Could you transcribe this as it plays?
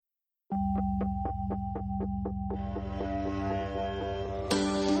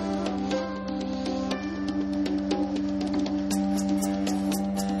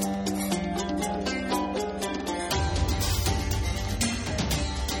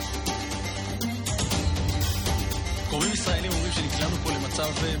גורמים ישראלים אומרים שנקלענו פה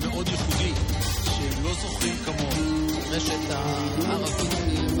למצב מאוד ייחודי, שהם לא זוכרים כמוהו. רשת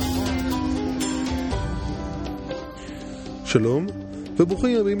הערבית. שלום,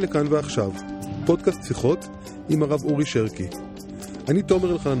 וברוכים הבאים לכאן ועכשיו, פודקאסט שיחות עם הרב אורי שרקי. אני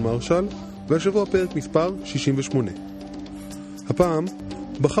תומר אלחנן מרשל, והשבוע פרק מספר 68. הפעם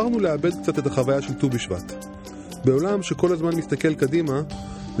בחרנו לאבד קצת את החוויה של ט"ו בשבט. בעולם שכל הזמן מסתכל קדימה,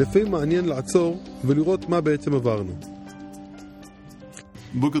 לפעמים מעניין לעצור ולראות מה בעצם עברנו.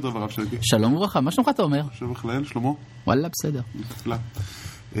 בוקר טוב הרב שרקי. שלום וברכה, מה שלומך אתה אומר? שבח לאל, שלמה? וואלה, בסדר. נפלא.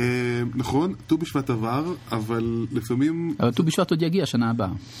 נכון, ט"ו בשבט עבר, אבל לפעמים... אבל ט"ו בשבט עוד יגיע שנה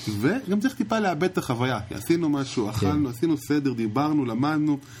הבאה. וגם צריך טיפה לאבד את החוויה, כי עשינו משהו, אכלנו, עשינו סדר, דיברנו,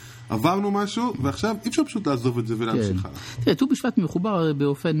 למדנו, עברנו משהו, ועכשיו אי אפשר פשוט לעזוב את זה ולהמשיך הלאה. תראה, ט"ו בשבט מחובר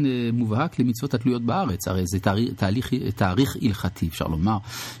באופן מובהק למצוות התלויות בארץ, הרי זה תאריך הלכתי, אפשר לומר,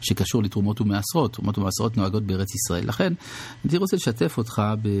 שקשור לתרומות ומעשרות. תרומות ומעשרות נוהגות בארץ ישראל. לכן, אני רוצה לשתף אותך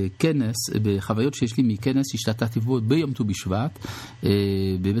בכנס, בחוויות שיש לי מכנס שהשתתפתי בו ביום ט"ו בשבט,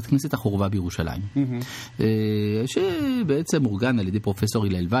 בבית כנסת החורבה בירושלים. שבעצם אורגן על ידי פרופסור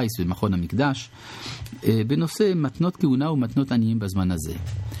הלל וייס במכון המקדש, בנושא מתנות כהונה ומתנות עניים בזמן הזה.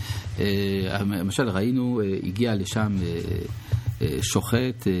 למשל ראינו, הגיע לשם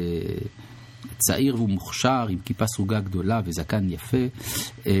שוחט צעיר ומוכשר עם כיפה סרוגה גדולה וזקן יפה,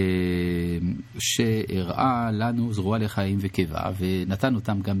 שהראה לנו זרוע לחיים וקיבה, ונתן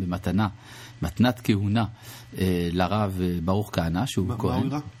אותם גם במתנה, מתנת כהונה לרב ברוך כהנא, שהוא כהן.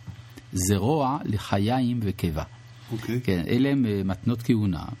 זרוע לחיים וקיבה. כן, אלה הם מתנות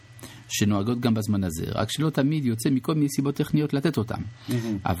כהונה שנוהגות גם בזמן הזה, רק שלא תמיד יוצא מכל מיני סיבות טכניות לתת אותם.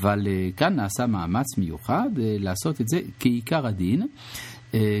 אבל כאן נעשה מאמץ מיוחד לעשות את זה כעיקר הדין,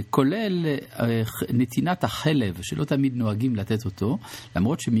 כולל נתינת החלב, שלא תמיד נוהגים לתת אותו,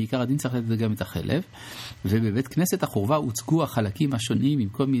 למרות שמעיקר הדין צריך לתת גם את החלב. ובבית כנסת החורבה הוצגו החלקים השונים עם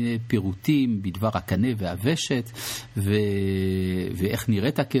כל מיני פירוטים בדבר הקנה והוושט, ואיך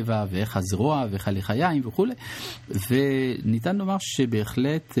נראית הקיבה, ואיך הזרוע, ואיך הלחיים וכו'. וניתן לומר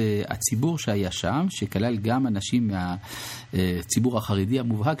שבהחלט הציבור שהיה שם, שכלל גם אנשים מהציבור החרדי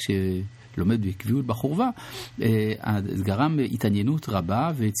המובהק לומד בקביעות בחורבה, גרם התעניינות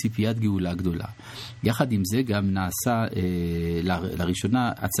רבה וציפיית גאולה גדולה. יחד עם זה גם נעשה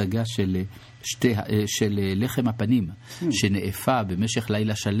לראשונה הצגה של לחם הפנים, שנאפה במשך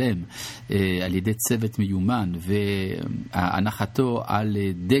לילה שלם על ידי צוות מיומן, והנחתו על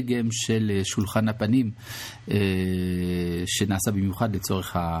דגם של שולחן הפנים, שנעשה במיוחד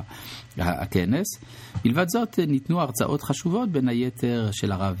לצורך הכנס. מלבד זאת ניתנו הרצאות חשובות, בין היתר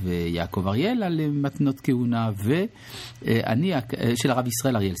של הרב יעקב אריאל על מתנות כהונה, של הרב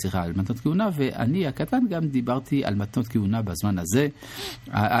ישראל אריאל, על מתנות כהונה, ואני הקטן גם דיברתי על מתנות כהונה בזמן הזה,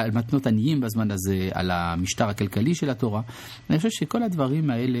 על מתנות עניים בזמן הזה, על המשטר הכלכלי של התורה. אני חושב שכל הדברים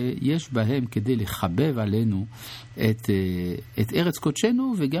האלה יש בהם כדי לחבב עלינו את ארץ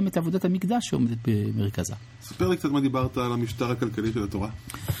קודשנו, וגם את עבודת המקדש שעומדת במרכזה. ספר לי קצת מה דיברת על המשטר הכלכלי של התורה.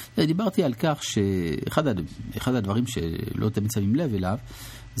 דיברתי על כך שאחד הדברים שלא תמיד שמים לב אליו,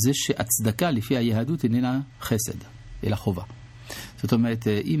 זה שהצדקה לפי היהדות איננה חסד, אלא חובה. זאת אומרת,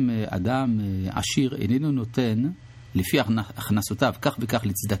 אם אדם עשיר איננו נותן לפי הכנסותיו כך וכך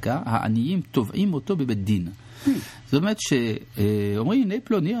לצדקה, העניים תובעים אותו בבית דין. זאת אומרת שאומרים, הנה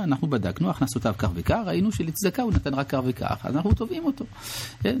פלוני, אנחנו בדקנו הכנסותיו כך וכך, ראינו שלצדקה הוא נתן רק כך וכך, אז אנחנו תובעים אותו.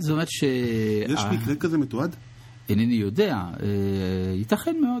 זאת אומרת יש מקרה כזה מתועד? אינני יודע,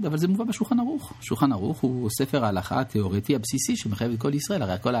 ייתכן מאוד, אבל זה מובא בשולחן ערוך. שולחן ערוך הוא ספר ההלכה התיאורטי הבסיסי שמחייב את כל ישראל,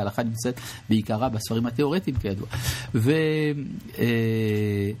 הרי כל ההלכה נמצאת בעיקרה בספרים התיאורטיים כידוע.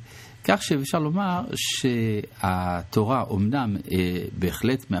 כך שאפשר לומר שהתורה אומנם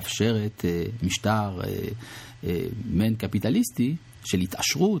בהחלט מאפשרת משטר מן קפיטליסטי, של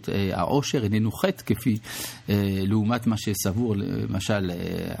התעשרות, העושר איננו חטא כפי לעומת מה שסבור למשל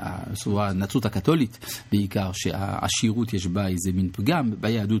הנצרות הקתולית בעיקר, שהעשירות יש בה איזה מין פגם.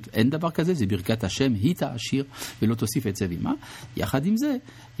 ביהדות אין דבר כזה, זה ברכת השם, היא תעשיר ולא תוסיף את זה ומה. יחד עם זה,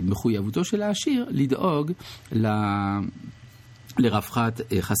 עם מחויבותו של העשיר לדאוג לרווחת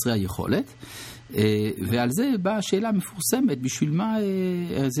חסרי היכולת. ועל זה באה השאלה המפורסמת, בשביל מה,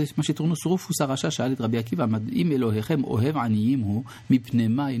 זה מה שטרונוס רופוס הרשע שאל את רבי עקיבא, אם אלוהיכם אוהב עניים הוא, מפני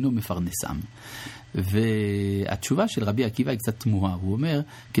מה אינו מפרנסם? והתשובה של רבי עקיבא היא קצת תמוהה, הוא אומר,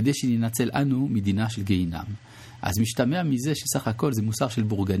 כדי שננצל אנו מדינה של גיהינם. אז משתמע מזה שסך הכל זה מוסר של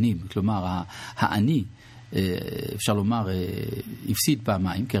בורגנים, כלומר העני אפשר לומר, הפסיד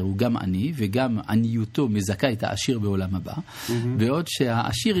פעמיים, כי הוא גם עני, וגם עניותו מזכה את העשיר בעולם הבא, בעוד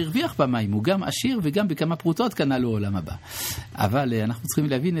שהעשיר הרוויח פעמיים, הוא גם עשיר וגם בכמה פרוטות קנה לו עולם הבא. אבל אנחנו צריכים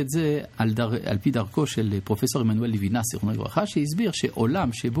להבין את זה על פי דרכו של פרופסור עמנואל לוינס, זיכרונו לברכה, שהסביר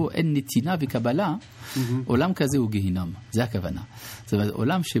שעולם שבו אין נתינה וקבלה, עולם כזה הוא גיהינום. זה הכוונה. זאת אומרת,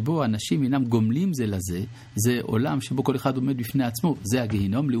 עולם שבו אנשים אינם גומלים זה לזה, זה עולם שבו כל אחד עומד בפני עצמו, זה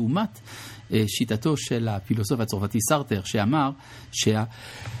הגיהינום, לעומת שיטתו של הפילוסוף הצרפתי סארטר, שאמר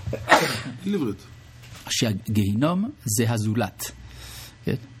שהגיהינום זה הזולת.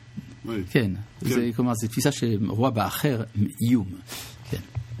 כן? כן. כלומר, זו תפיסה שרואה באחר איום. כן.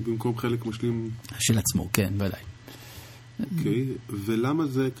 במקום חלק משלים של עצמו, כן, ודאי. אוקיי, ולמה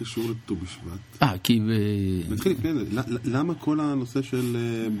זה קשור לט"ו בשבט? כי נתחיל לפני זה, למה כל הנושא של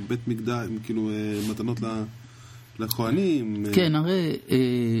בית מקדש, כאילו מתנות לכהנים? כן, הרי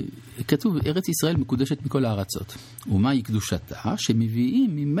כתוב, ארץ ישראל מקודשת מכל הארצות. ומהי קדושתה?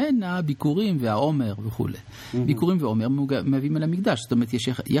 שמביאים ממנה ביקורים והעומר וכו'. ביקורים ועומר מביאים אל המקדש. זאת אומרת, יש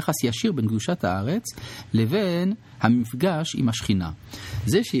יחס ישיר בין קדושת הארץ לבין המפגש עם השכינה.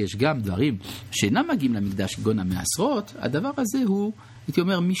 זה שיש גם דברים שאינם מגיעים למקדש כגון המעשרות, הדבר הזה הוא, הייתי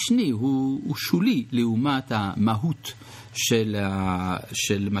אומר, משני, הוא שולי לעומת המהות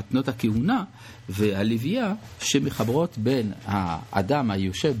של מתנות הכהונה והלוויה שמחברות בין האדם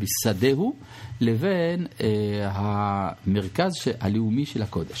היושב בשדהו לבין המרכז הלאומי של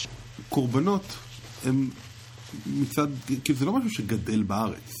הקודש. קורבנות הם מצד, כי זה לא משהו שגדל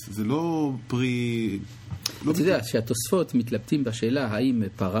בארץ, זה לא פרי... אתה יודע שהתוספות מתלבטים בשאלה האם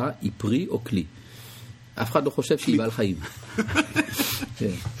פרה היא פרי או כלי. אף אחד לא חושב שהיא בעל חיים.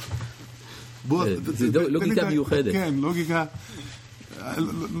 זה לוגיקה מיוחדת. כן, לוגיקה...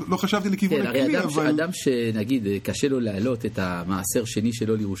 לא חשבתי לכיוון הכלי, אבל... אדם שנגיד קשה לו להעלות את המעשר שני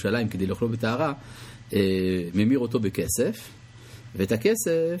שלו לירושלים כדי לאכלו בטהרה, ממיר אותו בכסף, ואת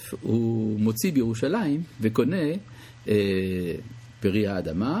הכסף הוא מוציא בירושלים וקונה פרי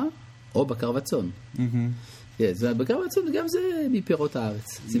האדמה או בקר וצאן. בקר וצאן גם זה מפירות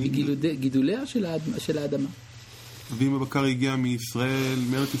הארץ, זה מגידוליה של האדמה. ואם הבקר הגיע מישראל,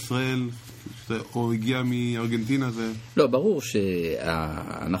 מארץ ישראל, או הגיע מארגנטינה, זה... לא, ברור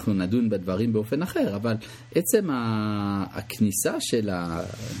שאנחנו נדון בדברים באופן אחר, אבל עצם הכניסה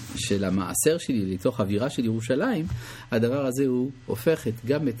של המעשר שלי לתוך אווירה של ירושלים, הדבר הזה הוא הופך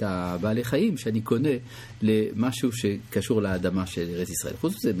גם את הבעלי חיים שאני קונה למשהו שקשור לאדמה של ארץ ישראל.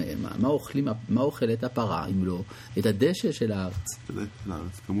 חוץ מזה, מה אוכלת הפרה, אם לא את הדשא של הארץ?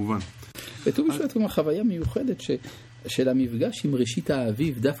 לארץ, כמובן. וט"ו בשבט הוא חוויה מיוחדת של המפגש עם ראשית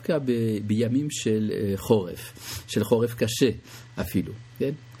האביב, דווקא בימים של חורף, של חורף קשה אפילו,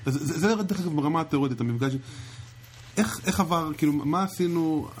 כן? זה דרך אגב ברמה התיאורטית, המפגש, איך עבר, כאילו, מה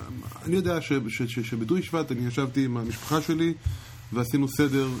עשינו, אני יודע שבט"ו בשבט אני ישבתי עם המשפחה שלי, ועשינו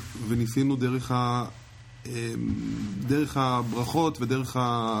סדר, וניסינו דרך הברכות ודרך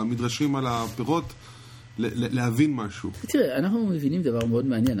המדרשים על הפירות, להבין משהו. תראה, אנחנו מבינים דבר מאוד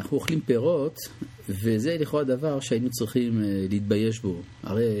מעניין. אנחנו אוכלים פירות, וזה לכאורה דבר שהיינו צריכים להתבייש בו.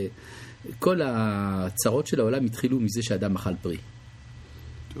 הרי כל הצרות של העולם התחילו מזה שאדם אכל פרי.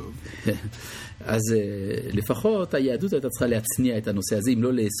 טוב. אז לפחות היהדות הייתה צריכה להצניע את הנושא הזה, אם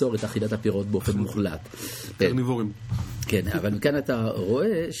לא לאסור את אכילת הפירות באופן מוחלט. קרניבורים. כן, אבל מכאן אתה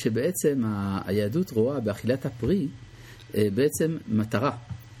רואה שבעצם היהדות רואה באכילת הפרי בעצם מטרה.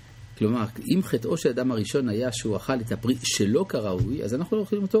 כלומר, אם חטאו של אדם הראשון היה שהוא אכל את הפרי שלא כראוי, אז אנחנו לא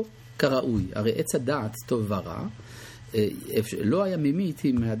אוכלים אותו כראוי. הרי עץ הדעת טוב ורע, לא היה ממית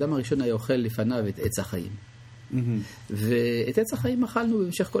אם האדם הראשון היה אוכל לפניו את עץ החיים. ואת עץ החיים אכלנו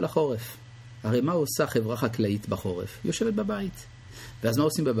במשך כל החורף. הרי מה עושה חברה חקלאית בחורף? יושבת בבית. ואז מה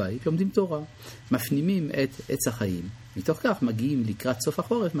עושים בבית? לומדים תורה. מפנימים את עץ החיים. מתוך כך מגיעים לקראת סוף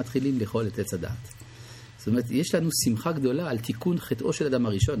החורף, מתחילים לאכול את עץ הדעת. זאת אומרת, יש לנו שמחה גדולה על תיקון חטאו של אדם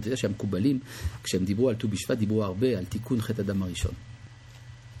הראשון. אתה יודע שהמקובלים, כשהם דיברו על ט"ו בשבט, דיברו הרבה על תיקון חטא אדם הראשון.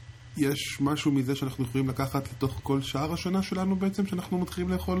 יש משהו מזה שאנחנו יכולים לקחת לתוך כל שאר השנה שלנו בעצם, שאנחנו מתחילים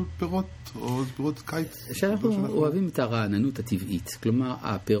לאכול פירות, או פירות קיץ? שאנחנו אוהבים את הרעננות הטבעית. כלומר,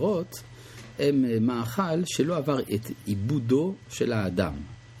 הפירות הם מאכל שלא עבר את עיבודו של האדם,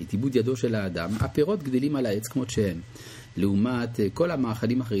 את עיבוד ידו של האדם. הפירות גדלים על העץ כמות שהם, לעומת כל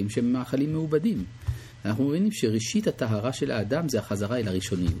המאכלים אחרים שהם מאכלים מעובדים. אנחנו מבינים שראשית הטהרה של האדם זה החזרה אל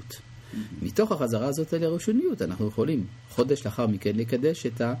הראשוניות. מתוך החזרה הזאת אל הראשוניות אנחנו יכולים חודש לאחר מכן לקדש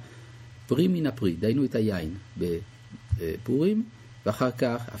את הפרי מן הפרי, דיינו את היין בפורים, ואחר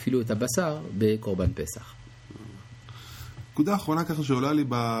כך אפילו את הבשר בקורבן פסח. נקודה האחרונה ככה שעולה לי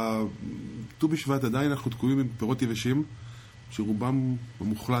בט"ו בשבט, עדיין אנחנו תקועים עם פירות יבשים, שרובם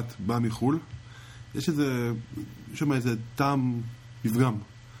המוחלט בא מחול. יש שם איזה טעם מפגם.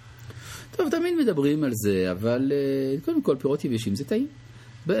 טוב, תמיד מדברים על זה, אבל קודם כל פירות יבשים זה טעים.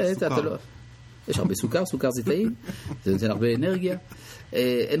 סוכר. יש הרבה סוכר, סוכר זה טעים, זה נותן הרבה אנרגיה.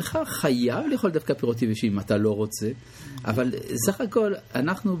 אינך חייב לאכול דווקא פירות יבשים אם אתה לא רוצה, אבל סך הכל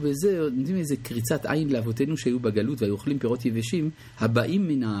אנחנו בזה נותנים איזה קריצת עין לאבותינו שהיו בגלות והיו אוכלים פירות יבשים הבאים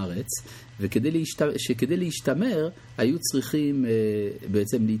מן הארץ, שכדי להשתמר היו צריכים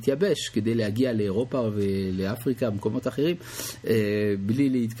בעצם להתייבש כדי להגיע לאירופה ולאפריקה ומקומות אחרים בלי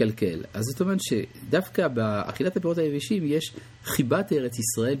להתקלקל. אז זאת אומרת שדווקא באכילת הפירות היבשים יש חיבת ארץ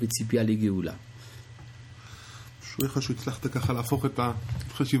ישראל וציפייה לגאולה. שואל לך שהצלחת ככה להפוך את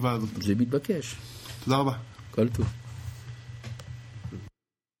החשיבה הזאת. זה מתבקש. תודה רבה. כל טוב.